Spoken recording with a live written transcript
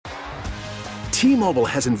T-Mobile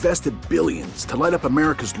has invested billions to light up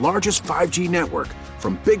America's largest 5G network,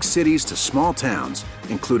 from big cities to small towns,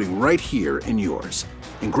 including right here in yours.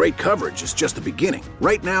 And great coverage is just the beginning.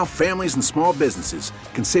 Right now, families and small businesses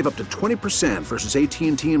can save up to 20% versus AT&T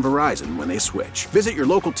and Verizon when they switch. Visit your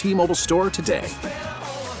local T-Mobile store today.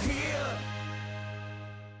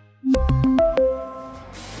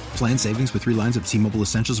 Plan savings with 3 lines of T-Mobile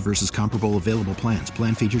Essentials versus comparable available plans.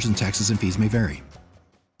 Plan features and taxes and fees may vary.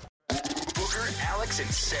 Booker, Alex, and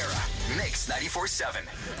Sarah. Mix 94.7.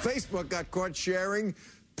 Facebook got caught sharing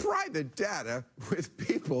private data with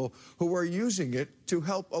people who are using it to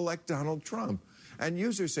help elect Donald Trump. And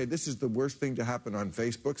users say this is the worst thing to happen on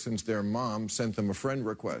Facebook since their mom sent them a friend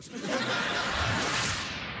request.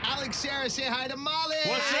 Alex, Sarah, say hi to Molly.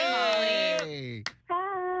 What's up? Molly.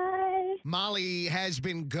 Hi. Molly has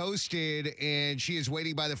been ghosted, and she is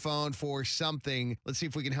waiting by the phone for something. Let's see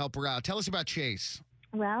if we can help her out. Tell us about Chase.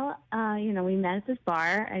 Well, we met at this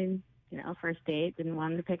bar. First date, didn't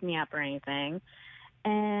want him to pick me up or anything.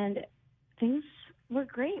 And things were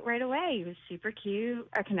great right away. He was super cute.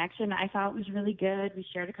 Our connection, I thought, was really good. We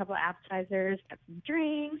shared a couple of appetizers, got some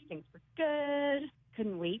drinks. Things were good.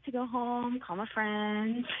 Couldn't wait to go home, call my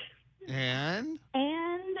friend. And?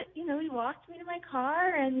 And, he walked me to my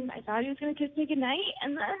car, and I thought he was going to kiss me goodnight.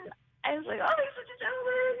 And then I was like, oh, he's such a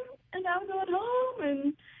gentleman. And now I'm going home.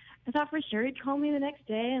 And I thought for sure he'd call me the next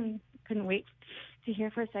day, and couldn't wait to hear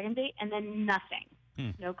for a second date. And then nothing.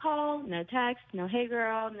 No call, no text, no hey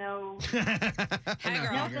girl, no. Hey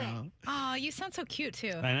girl. Nothing. Oh, you sound so cute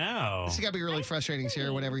too. I know. This has got to be really frustrating,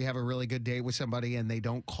 Sarah, whenever you have a really good date with somebody and they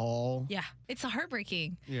don't call. Yeah, it's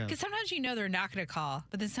heartbreaking. Yeah. Because sometimes they're not going to call,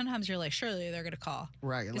 but then sometimes you're like, surely they're going to call.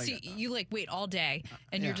 Right. So you wait all day,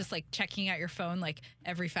 and you're just like checking out your phone like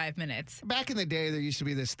every 5 minutes. Back in the day, there used to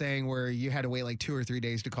be this thing where you had to wait like 2 or 3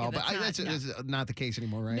 days to call, Yeah, but that's that's not the case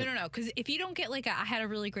anymore, right? No. Because if you don't get like I had a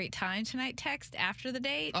really great time tonight text after the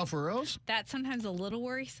date. Oh, for reals? That's sometimes a little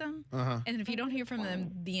worrisome. Uh-huh. And if you don't hear from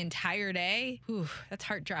them the entire day, that's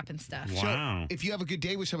heart-dropping stuff. Wow. So if you have a good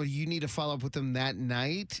date with somebody, you need to follow up with them that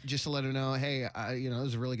night just to let her know, hey, it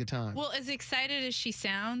was a really good time. Well, as excited as she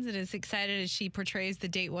sounds and as excited as she portrays the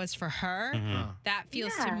date was for her, that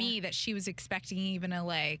feels to me that she was expecting even a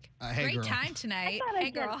hey, great girl. time tonight. I thought Hey, I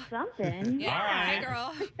girl. said something. Yeah, All right. hey,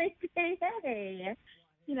 girl. Hey.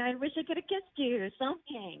 I wish I could have kissed you.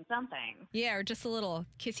 Something. Yeah, or just a little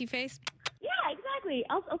kissy face. Yeah, exactly.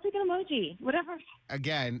 I'll take an emoji. Whatever.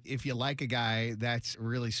 Again, if you like a guy, that's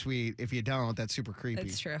really sweet. If you don't, that's super creepy.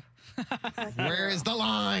 That's true. Where is the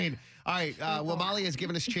line? All right. Well, Molly has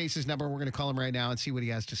given us Chase's number. We're going to call him right now and see what he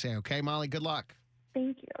has to say. Okay, Molly? Good luck.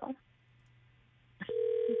 Thank you.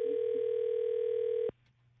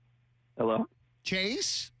 Hello?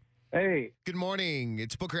 Chase? Hey. Good morning.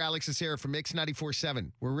 It's Booker, Alex, and Sarah from Mix 94.7.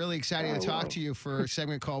 We're really excited to talk to you for a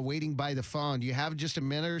segment called Waiting by the Phone. Do you have just a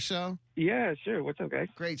minute or so? Yeah, sure. What's up, guys?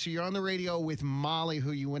 Great. So you're on the radio with Molly,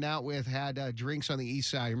 who you went out with, had drinks on the east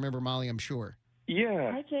side. Remember Molly, I'm sure.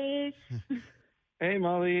 Yeah. Hi, Chase. Hey,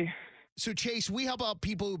 Molly. So, Chase, we help out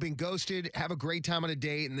people who've been ghosted, have a great time on a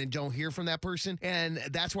date, and then don't hear from that person. And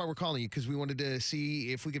that's why we're calling you, because we wanted to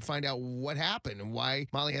see if we could find out what happened and why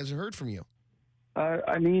Molly hasn't heard from you.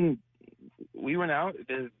 We went out.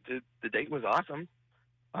 The date was awesome.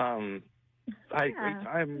 I had a great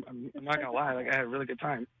time. I'm not gonna lie. I had a really good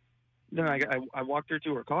time. Then I walked her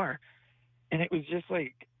to her car, and it was just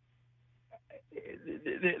like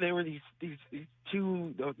there were these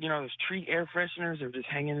two, those tree air fresheners. They were just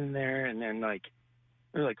hanging in there, and then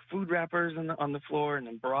there were food wrappers on the floor, and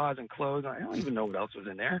then bras and clothes. I don't even know what else was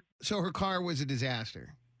in there. So her car was a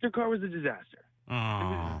disaster. Her car was a disaster.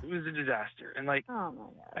 Oh. It was a disaster, and Oh, my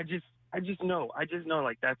God. I just know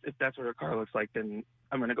if that's what her car looks like, then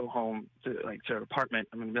I'm gonna go home to her apartment.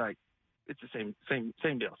 I'm gonna be like, it's the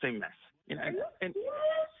same deal, same mess. And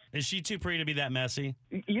Is she too pretty to be that messy?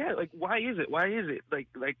 yeah, why is it?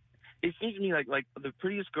 It seems to me like the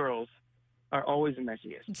prettiest girls are always the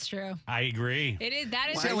messiest. It's true. I agree. It is. That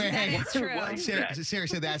is, Wait, that hey, is true. why? Sarah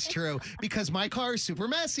said that's true because my car is super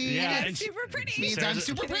messy. Yeah, It's and super pretty. Means I'm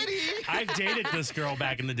super pretty. I've dated this girl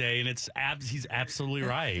back in the day, and he's absolutely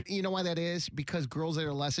right. You know why that is? Because girls that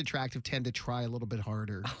are less attractive tend to try a little bit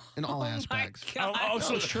harder in all aspects.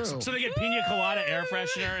 So it's true. So they get pina colada air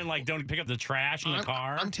freshener and don't pick up the trash in the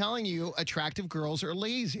car. I'm telling you, attractive girls are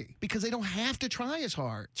lazy because they don't have to try as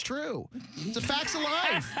hard. It's true. It's a facts of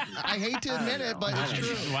life. I hate to admit it, but it's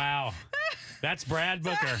true. Wow. That's Brad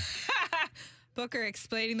Booker. Booker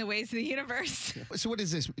explaining the ways of the universe. So what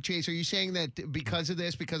is this, Chase? Are you saying that because of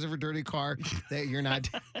this, because of her dirty car, that you're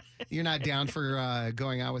not down for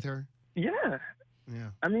going out with her? Yeah. Yeah.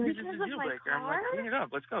 I mean, it's Because just a of deal my breaker. I'm like, car? clean it up.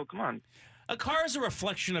 Let's go. Come on. A car is a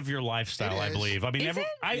reflection of your lifestyle, I believe. I mean,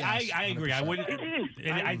 I agree. 100%. I wouldn't.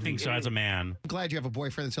 I think so as a man. I'm glad you have a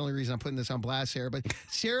boyfriend. That's the only reason I'm putting this on blast, Sarah. But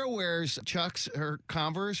Sarah wears Chucks, her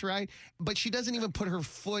Converse, right? But she doesn't even put her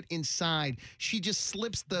foot inside. She just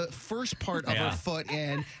slips the first part of her foot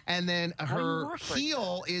in, and then her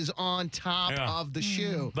heel is on top of the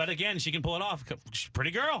shoe. But again, she can pull it off. She's a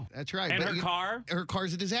pretty girl. That's right. And but her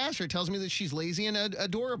car's a disaster. It tells me that she's lazy and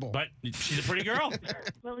adorable. But she's a pretty girl.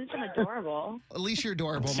 Well, at least I'm adorable. At least you're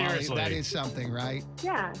adorable, Seriously. Molly. That is something, right?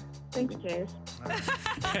 Yeah. Thanks, Chase.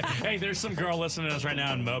 Hey, there's some girl listening to us right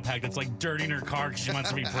now in Mopac that's like dirtying her car because she wants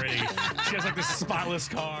to be pretty. She has like this spotless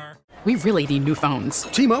car. We really need new phones.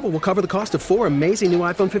 T-Mobile will cover the cost of 4 amazing new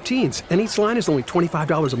iPhone 15s, and each line is only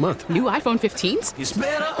 $25 a month. New iPhone 15s? It's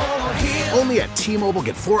better over here. Only at T-Mobile,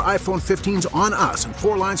 get 4 iPhone 15s on us and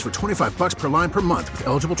 4 lines for $25 per line per month with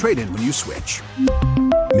eligible trade-in when you switch.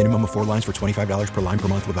 Minimum of 4 lines for $25 per line per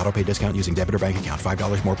month with autopay discount using debit or bank account.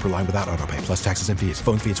 $5 more per line without autopay, plus taxes and fees.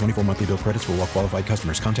 Phone fee at 24 monthly bill credits for well-qualified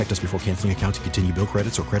customers. Contact us before canceling account to continue bill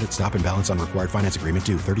credits or credit stop and balance on required finance agreement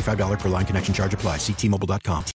due. $35 per line connection charge applies. See T-Mobile.com.